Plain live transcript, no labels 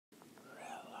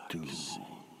to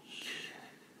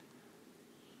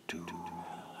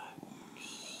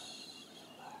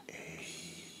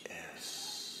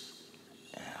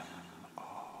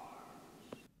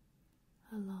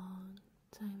A long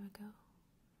time ago,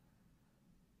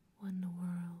 when the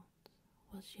world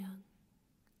was young,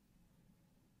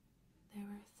 there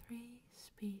were 3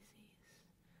 species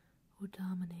who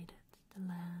dominated the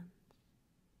land: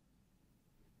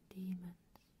 demons,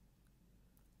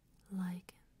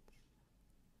 Lycans,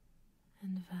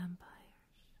 and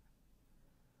vampires,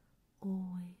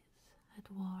 always at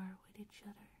war with each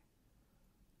other,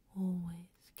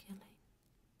 always killing,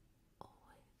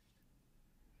 always.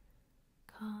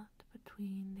 Caught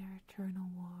between their eternal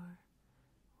war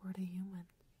were the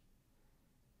humans,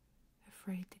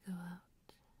 afraid to go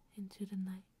out into the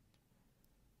night,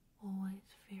 always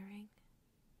fearing.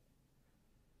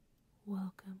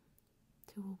 Welcome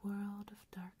to a world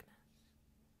of darkness,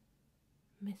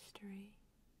 mystery,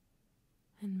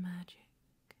 and magic.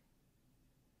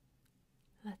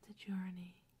 Let the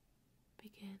journey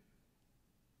begin.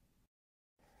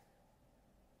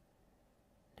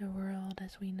 The world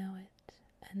as we know it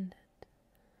ended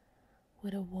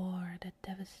with a war that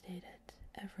devastated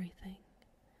everything.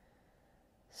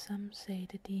 Some say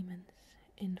the demons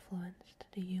influenced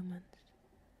the humans.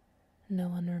 No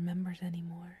one remembers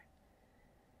anymore.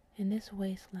 In this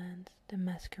wasteland, the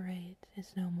masquerade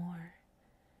is no more.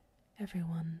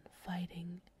 Everyone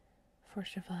fighting for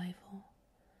survival.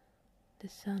 The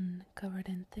sun covered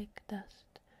in thick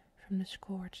dust from the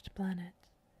scorched planet.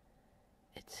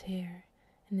 It's here,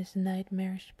 in this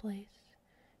nightmarish place,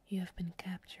 you have been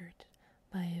captured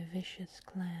by a vicious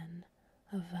clan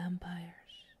of vampires.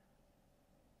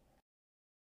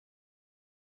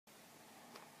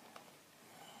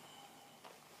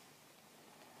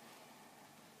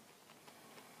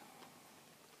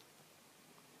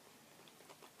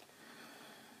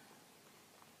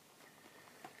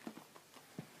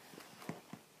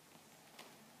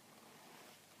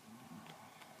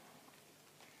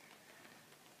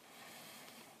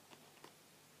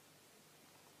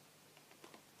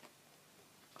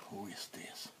 Who is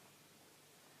this?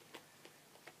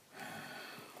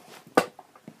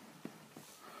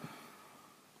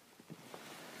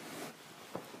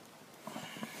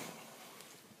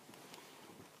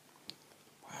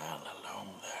 Well, hello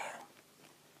there.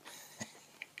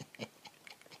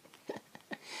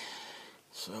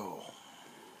 So,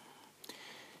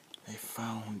 they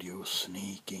found you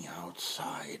sneaking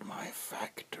outside my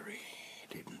factory,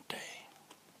 didn't they?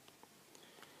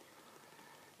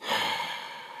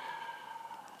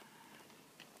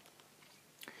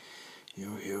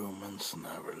 You humans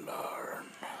never learn,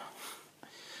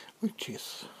 which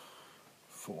is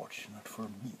fortunate for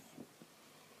me,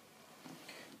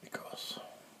 because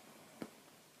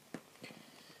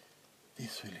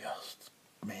this will just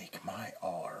make my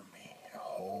army a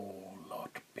whole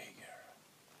lot bigger.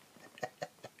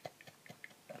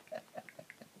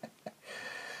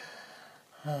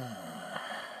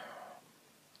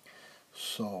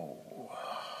 So,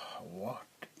 what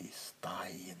is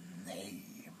thy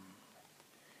name,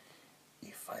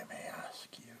 if I may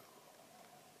ask you?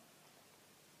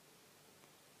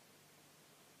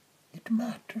 It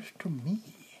matters to me.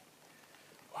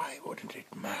 Why wouldn't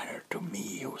it matter to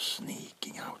me who's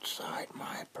sneaking outside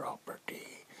my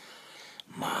property,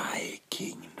 my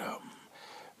kingdom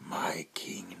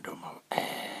of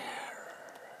air?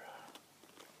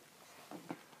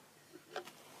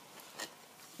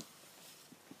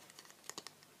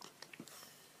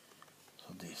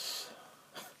 So this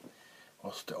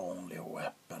was the only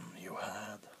weapon you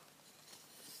had?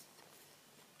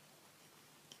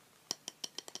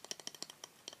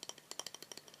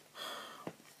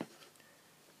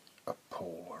 A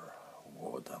poor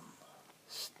wooden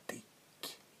stick.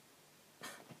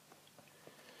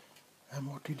 And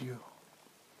what did you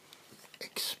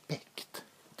expect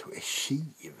to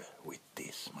achieve with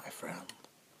this, my friend?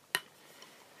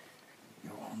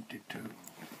 You wanted to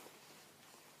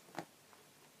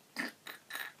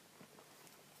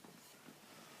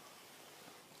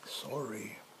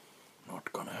sorry,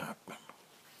 not gonna happen.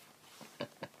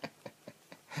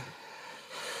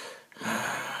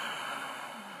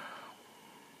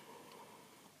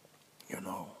 You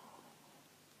know,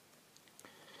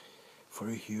 for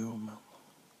a human,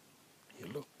 you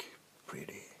look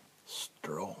pretty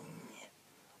strong,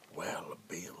 well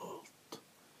built.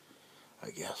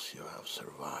 I guess you have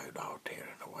survived out here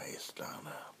in the wasteland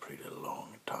a pretty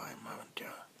long time, haven't you?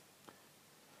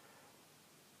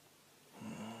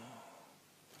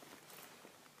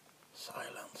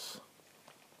 Silence.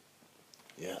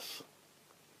 Yes.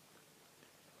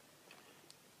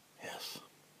 Yes.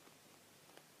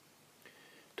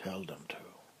 tell them to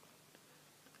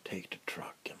take the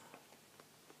truck and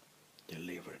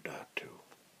deliver that to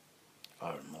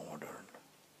our northern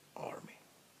army.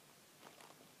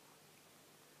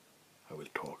 I will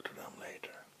talk to them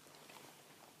later.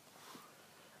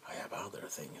 I have other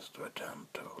things to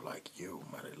attend to, like you,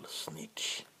 my little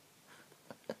snitch.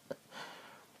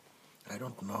 I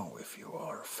don't know if you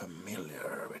are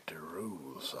familiar with the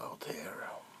rules out here.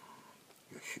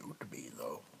 You should be,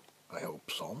 though. I hope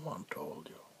someone told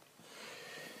you.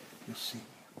 You see,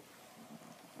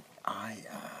 I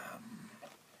am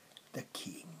the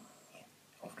king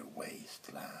of the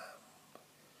wasteland.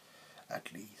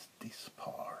 At least this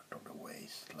part of the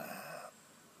wasteland.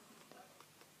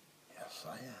 Yes,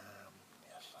 I am.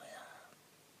 Yes, I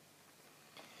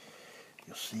am.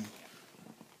 You see,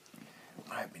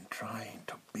 I've been trying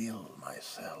to build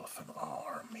myself an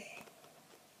army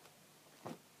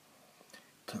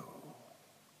to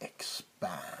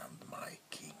expand my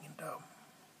kingdom.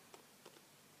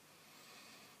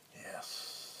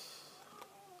 Yes.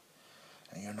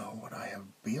 And you know what I have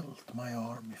built my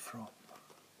army from?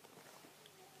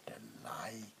 The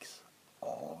likes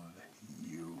of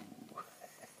you.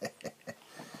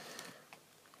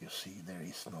 You see, there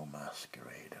is no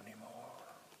masquerade anymore.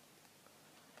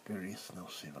 There is no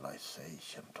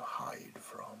civilization to hide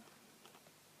from.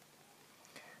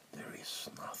 There is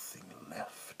nothing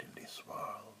left in this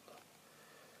world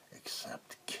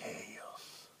except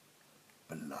chaos,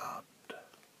 blood,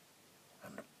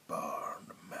 and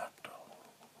burned metal.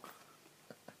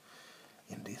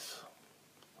 In this,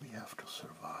 we have to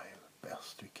survive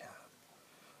best we can.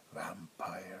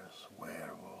 Vampires,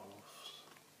 werewolves,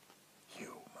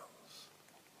 humans.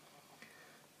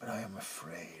 But I am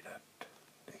afraid that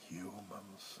the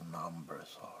humans'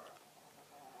 numbers are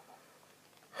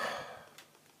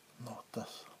not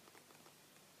as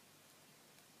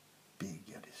big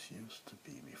as it used to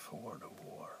be before the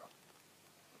war.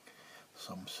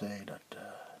 Some say that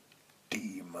the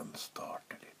demons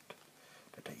started it,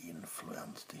 that they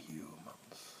influenced the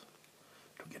humans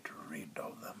to get rid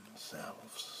of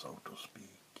themselves, so to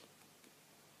speak.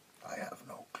 I have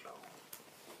no clue.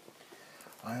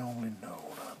 I only know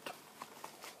that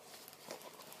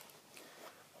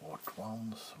what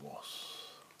once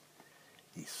was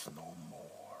is no more.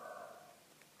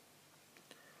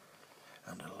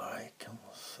 And the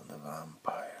Lycans and the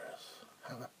vampires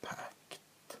have a pact.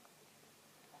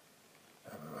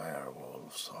 The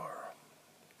werewolves are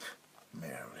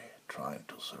merely trying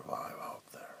to survive out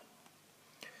there.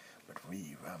 But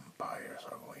we vampires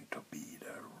are going to be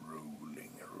the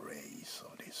ruling race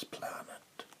of this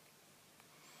planet.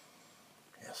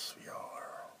 Yes, we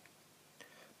are.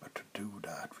 But to do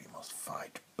that, we must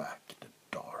fight back the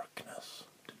darkness,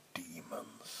 the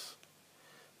demons.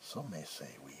 Some may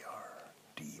say we are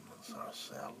demons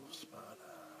ourselves, but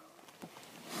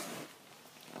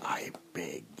I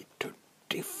beg to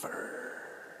differ.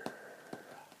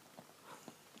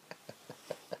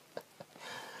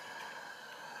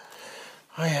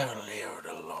 I have lived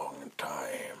a long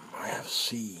time. I have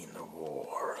seen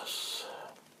wars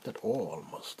that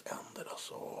almost ended us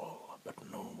all, but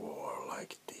no war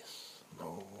like this,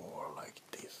 no war like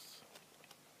this.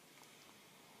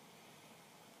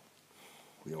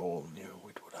 We all knew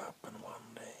it would happen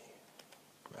one day,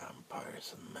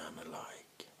 vampires and men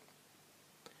alike,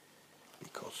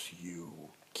 because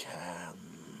you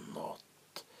cannot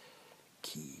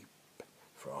keep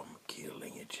from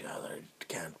killing each other. It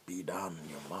can't be done.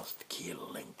 You must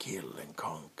kill and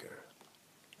conquer,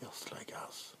 just like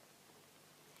us.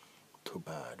 Too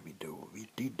bad we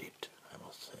did it, I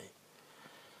must say,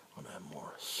 on a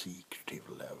more secretive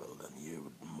level than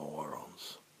you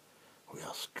morons. We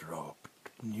just dropped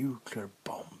nuclear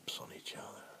bombs on each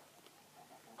other,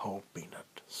 hoping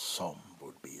that some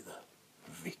would be the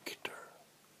victor.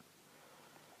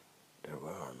 There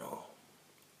were no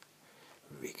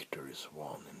victories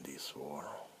won in this war.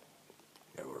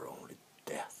 There were only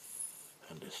death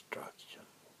and destruction.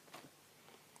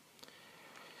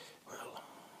 Well,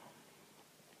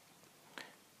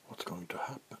 what's going to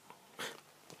happen?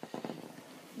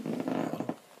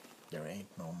 Well, there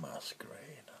ain't no masquerade.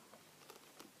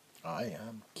 I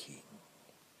am king.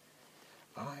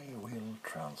 I will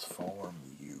transform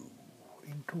you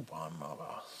into one of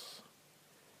us,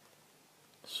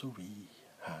 so we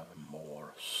have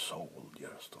more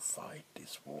soldiers to fight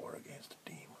this war against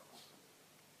the demons.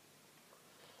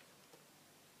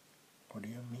 What do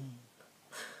you mean?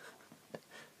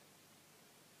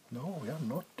 No, we are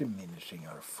not diminishing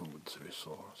our food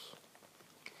resource.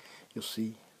 You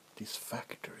see, this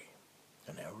factory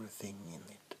and everything in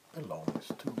it belongs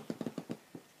to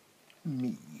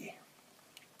me.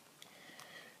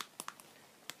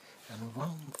 And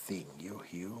one thing you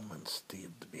humans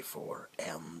did before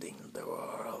ending the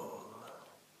world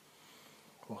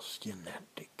was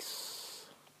genetics.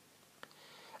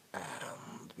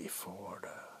 And before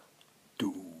the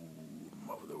doom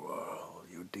of the world,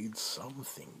 you did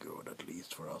something good, at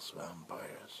least for us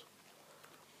vampires.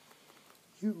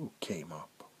 You came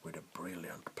up with a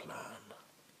brilliant plan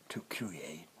to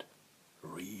create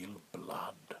real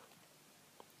blood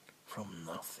from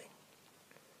nothing.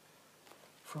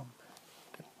 From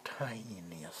the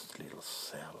tiniest little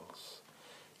cells,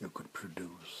 you could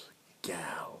produce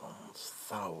gallons,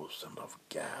 thousands of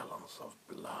gallons of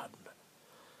blood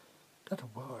that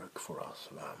work for us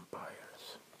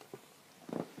vampires.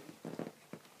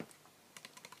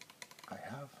 I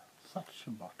have such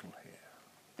a bottle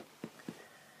here.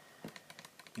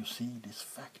 You see, this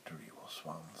factory was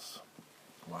once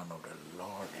one of the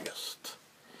largest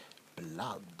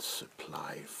blood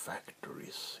supply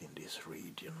factories in this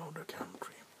region of the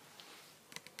country.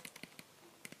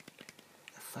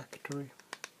 A factory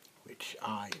which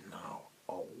I now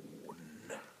own.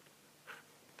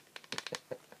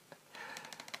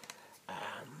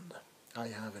 And I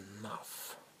have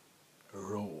enough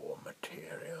raw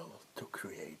material to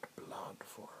create blood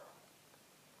for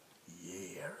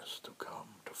years to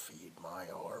come to feed my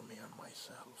army and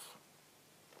myself.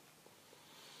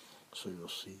 So you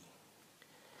see,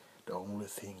 the only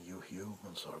thing you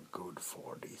humans are good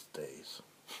for these days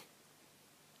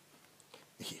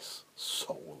is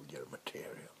soldier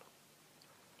material.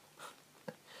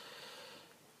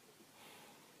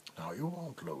 Now you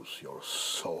won't lose your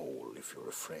soul if you're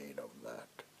afraid of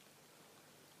that.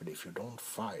 But if you don't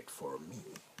fight for me,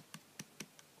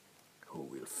 who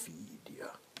will feed you?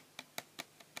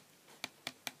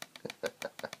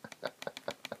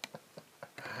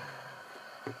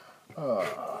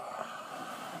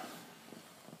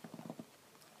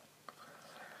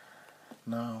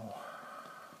 Now,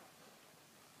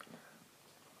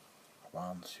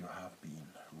 once you have been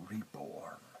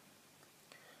reborn,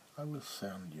 I will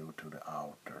send you to the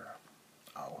outer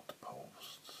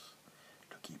outposts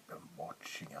to keep a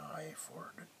watching eye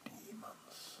for the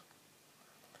demons,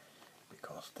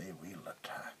 because they will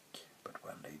attack, but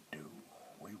when they do,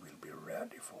 we will be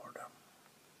ready for them.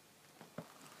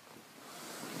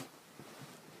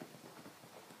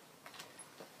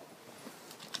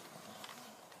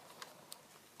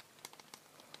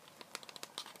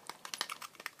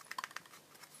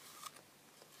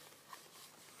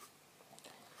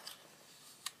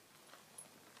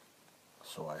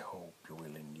 So I hope you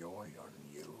will enjoy your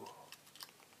new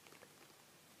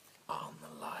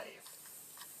life.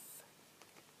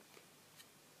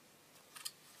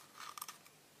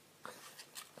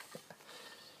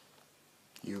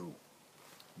 You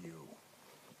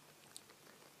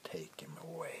take him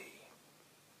away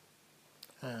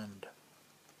and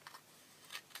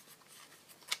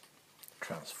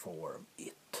transform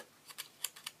it.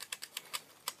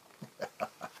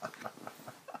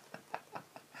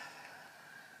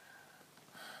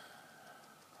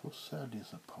 Who said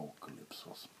this apocalypse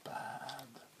was bad?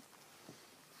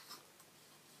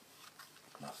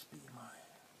 Must be my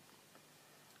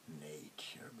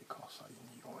nature, because I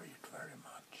enjoy it very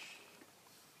much.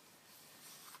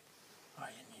 I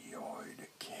enjoy the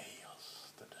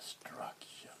chaos, the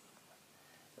destruction,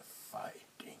 the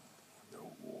fighting, the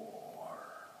war,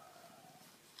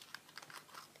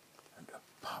 and the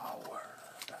power,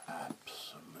 the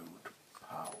absolute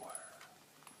power.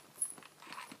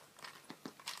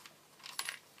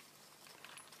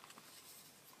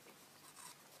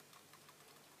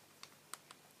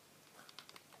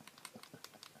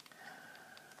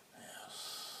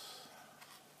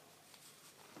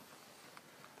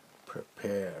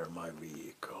 Prepare my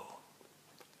vehicle.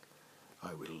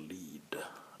 I will lead the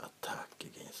attack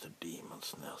against the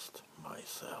demon's nest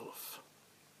myself.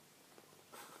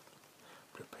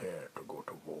 Prepare to go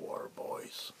to war,